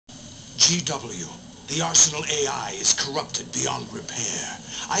GW, the Arsenal AI is corrupted beyond repair.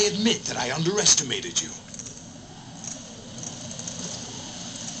 I admit that I underestimated you.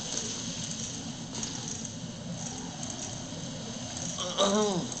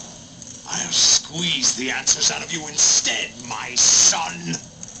 I'll squeeze the answers out of you instead, my son.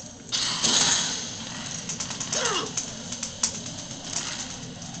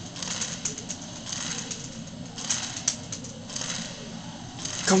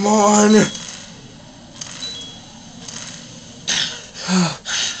 Come on!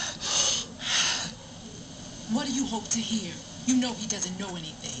 What do you hope to hear? You know he doesn't know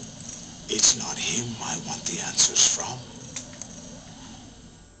anything. It's not him I want the answers from.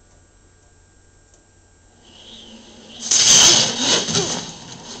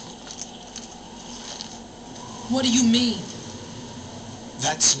 What do you mean?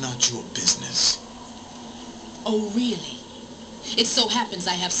 That's not your business. Oh, really? It so happens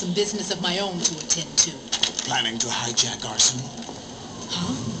I have some business of my own to attend to. Planning to hijack Arsenal?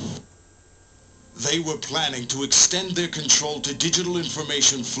 Huh? They were planning to extend their control to digital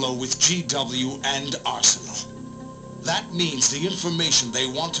information flow with GW and Arsenal. That means the information they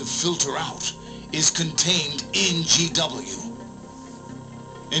want to filter out is contained in GW,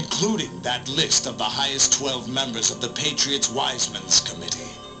 including that list of the highest 12 members of the Patriots Wiseman's Committee.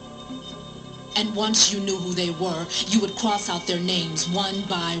 And once you knew who they were, you would cross out their names one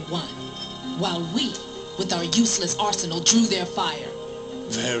by one, while we, with our useless arsenal, drew their fire.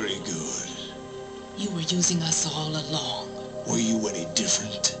 Very good. You were using us all along. Were you any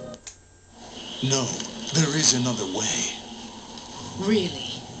different? No, there is another way.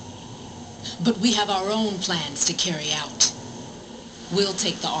 Really? But we have our own plans to carry out. We'll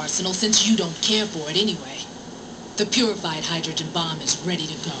take the arsenal since you don't care for it anyway. The purified hydrogen bomb is ready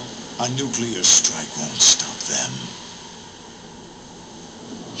to go. A nuclear strike won't stop them.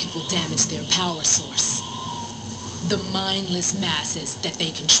 It will damage their power source. The mindless masses that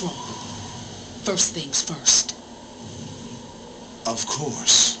they control. First things first. Of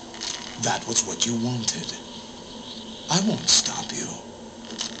course. That was what you wanted. I won't stop you.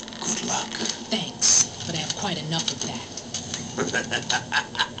 Good luck. Thanks, but I have quite enough of that.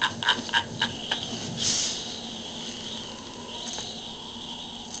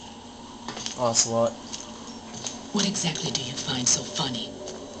 Ocelot. What exactly do you find so funny?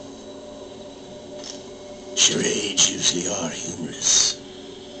 Charades usually are humorous.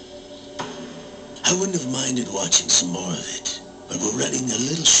 I wouldn't have minded watching some more of it, but we're running a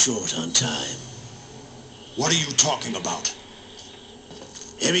little short on time. What are you talking about?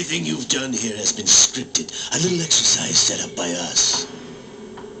 Everything you've done here has been scripted. A little exercise set up by us.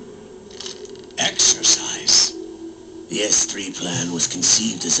 Exercise? The S3 plan was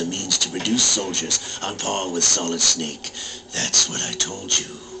conceived as a means to reduce soldiers on par with Solid Snake. That's what I told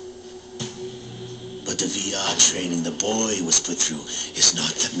you. But the VR training the boy was put through is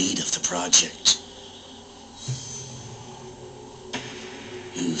not the meat of the project.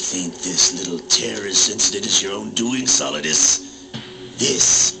 You think this little terrorist incident is your own doing, Solidus?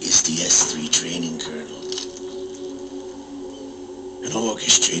 This is the S3 training kernel. An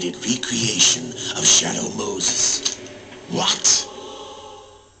orchestrated recreation of Shadow Moses. What?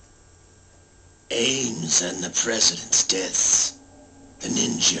 Ames and the President's deaths. The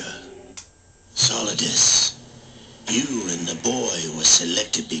ninja. Solidus. You and the boy were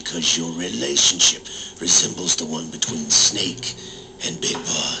selected because your relationship resembles the one between Snake and Big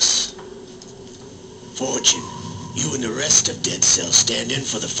Boss. Fortune, you and the rest of Dead Cell stand in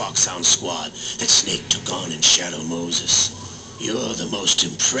for the Foxhound squad that Snake took on in Shadow Moses. You're the most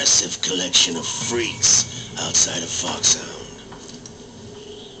impressive collection of freaks outside of Foxhound.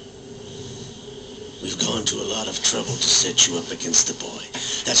 We've gone to a lot of trouble to set you up against the boy.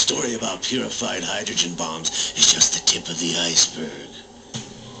 That story about purified hydrogen bombs is just the tip of the iceberg.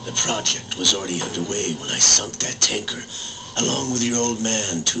 The project was already underway when I sunk that tanker, along with your old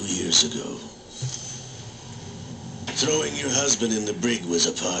man 2 years ago. Throwing your husband in the brig was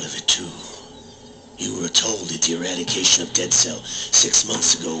a part of it too. You were told that the eradication of Dead Cell 6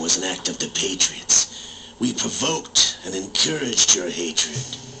 months ago was an act of the Patriots. We provoked and encouraged your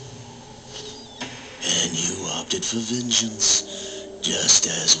hatred. And you opted for vengeance, just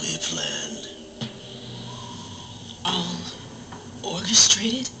as we planned. All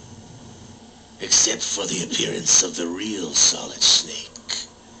orchestrated? Except for the appearance of the real Solid Snake.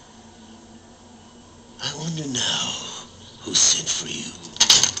 I wonder now who sent for you.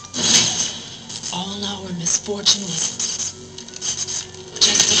 All our misfortune was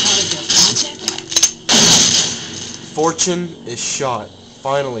just a part of your project? Fortune is shot.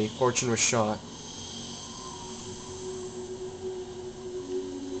 Finally, Fortune was shot.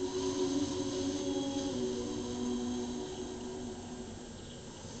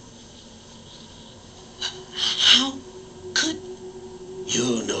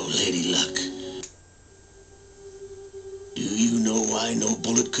 luck. Do you know why no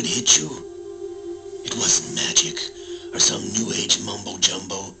bullet could hit you? It wasn't magic or some new age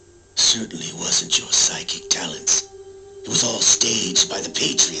mumbo-jumbo. Certainly wasn't your psychic talents. It was all staged by the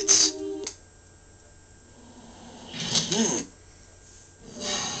Patriots.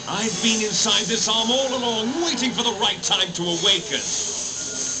 I've been inside this arm all along, waiting for the right time to awaken.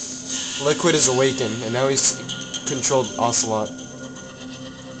 Liquid is awakened, and now he's controlled Ocelot.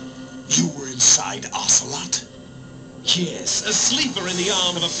 You were inside Ocelot? Yes, a sleeper in the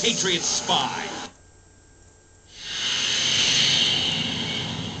arm of a Patriot spy.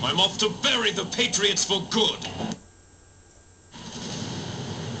 I'm off to bury the Patriots for good.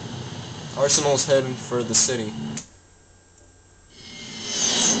 Arsenal's heading for the city.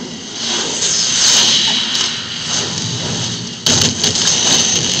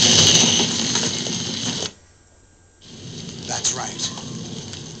 That's right.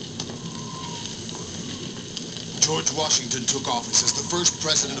 George Washington took office as the first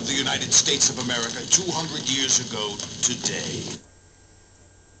president of the United States of America 200 years ago today.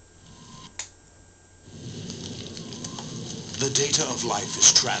 The data of life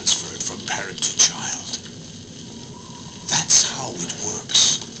is transferred from parent to child. That's how it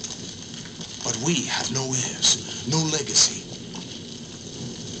works. But we have no heirs, no legacy.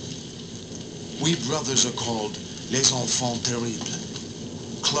 We brothers are called les enfants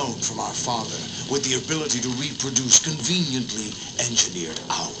terribles, cloned from our father, with the ability to reproduce conveniently engineered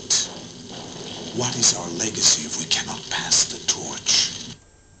out. What is our legacy if we cannot pass the torch?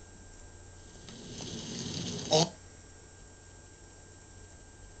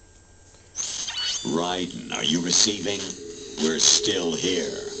 Raiden, are you receiving? We're still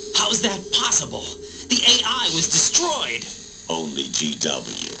here. How's that possible? The AI was destroyed. Only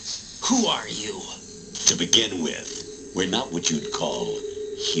GW. Who are you? To begin with, we're not what you'd call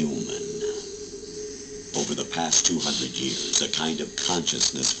human. Over the past 200 years, a kind of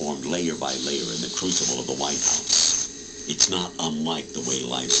consciousness formed layer by layer in the crucible of the White House. It's not unlike the way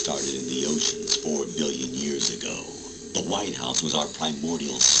life started in the oceans 4 billion years ago. The White House was our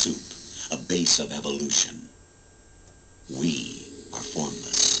primordial soup, a base of evolution. We are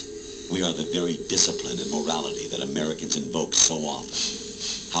formless. We are the very discipline and morality that Americans invoke so often.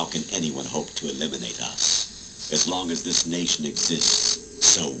 How can anyone hope to eliminate us? As long as this nation exists,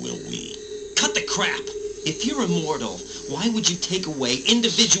 so will we. Cut the crap! If you're immortal, why would you take away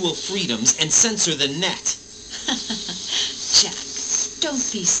individual freedoms and censor the net? Jack,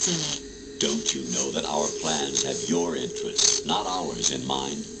 don't be silly. Don't you know that our plans have your interests, not ours, in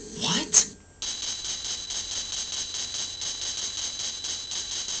mind? What?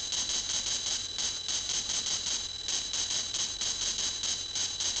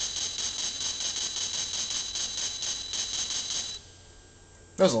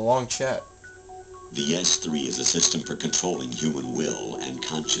 That was a long chat. The S3 is a system for controlling human will and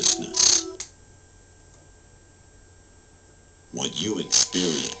consciousness. What you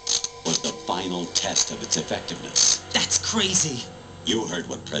experienced was the final test of its effectiveness. That's crazy. You heard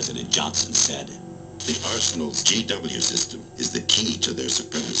what President Johnson said. The Arsenal's GW system is the key to their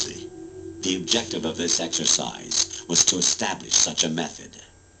supremacy. The objective of this exercise was to establish such a method.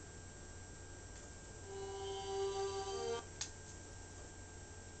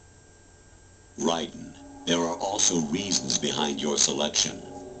 Raiden, there are also reasons behind your selection.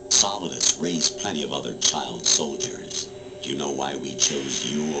 Solidus raised plenty of other child soldiers. Do you know why we chose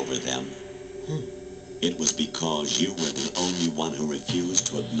you over them? It was because you were the only one who refused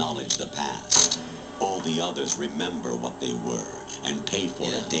to acknowledge the past. All the others remember what they were and pay for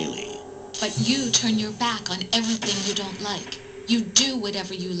it daily. But you turn your back on everything you don't like. You do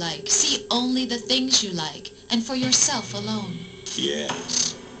whatever you like, see only the things you like, and for yourself alone.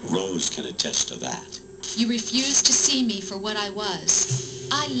 Yes, Rose can attest to that. You refused to see me for what I was.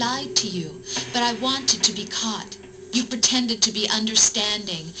 I lied to you, but I wanted to be caught. You pretended to be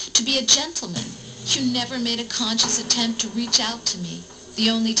understanding, to be a gentleman. You never made a conscious attempt to reach out to me. The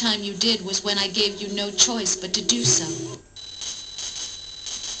only time you did was when I gave you no choice but to do so.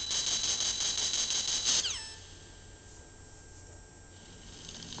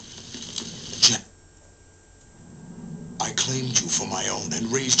 I claimed you for my own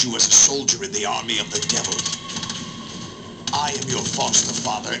and raised you as a soldier in the army of the devil. I am your foster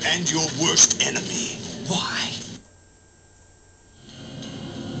father and your worst enemy. Why?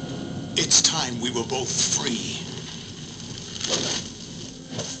 It's time we were both free.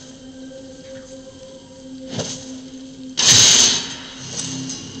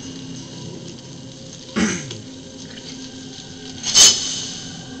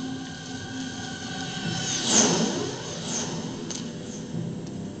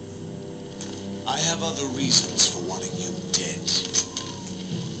 I have other reasons for wanting you dead.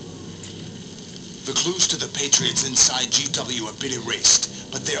 The clues to the Patriots inside GW have been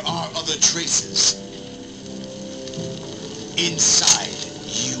erased, but there are other traces. Inside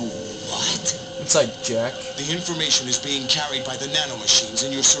you. What? Inside Jack. The information is being carried by the nanomachines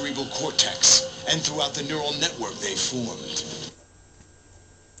in your cerebral cortex, and throughout the neural network they formed.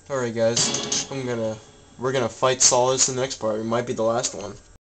 Alright guys, we're gonna fight Solus in the next part. It might be the last one.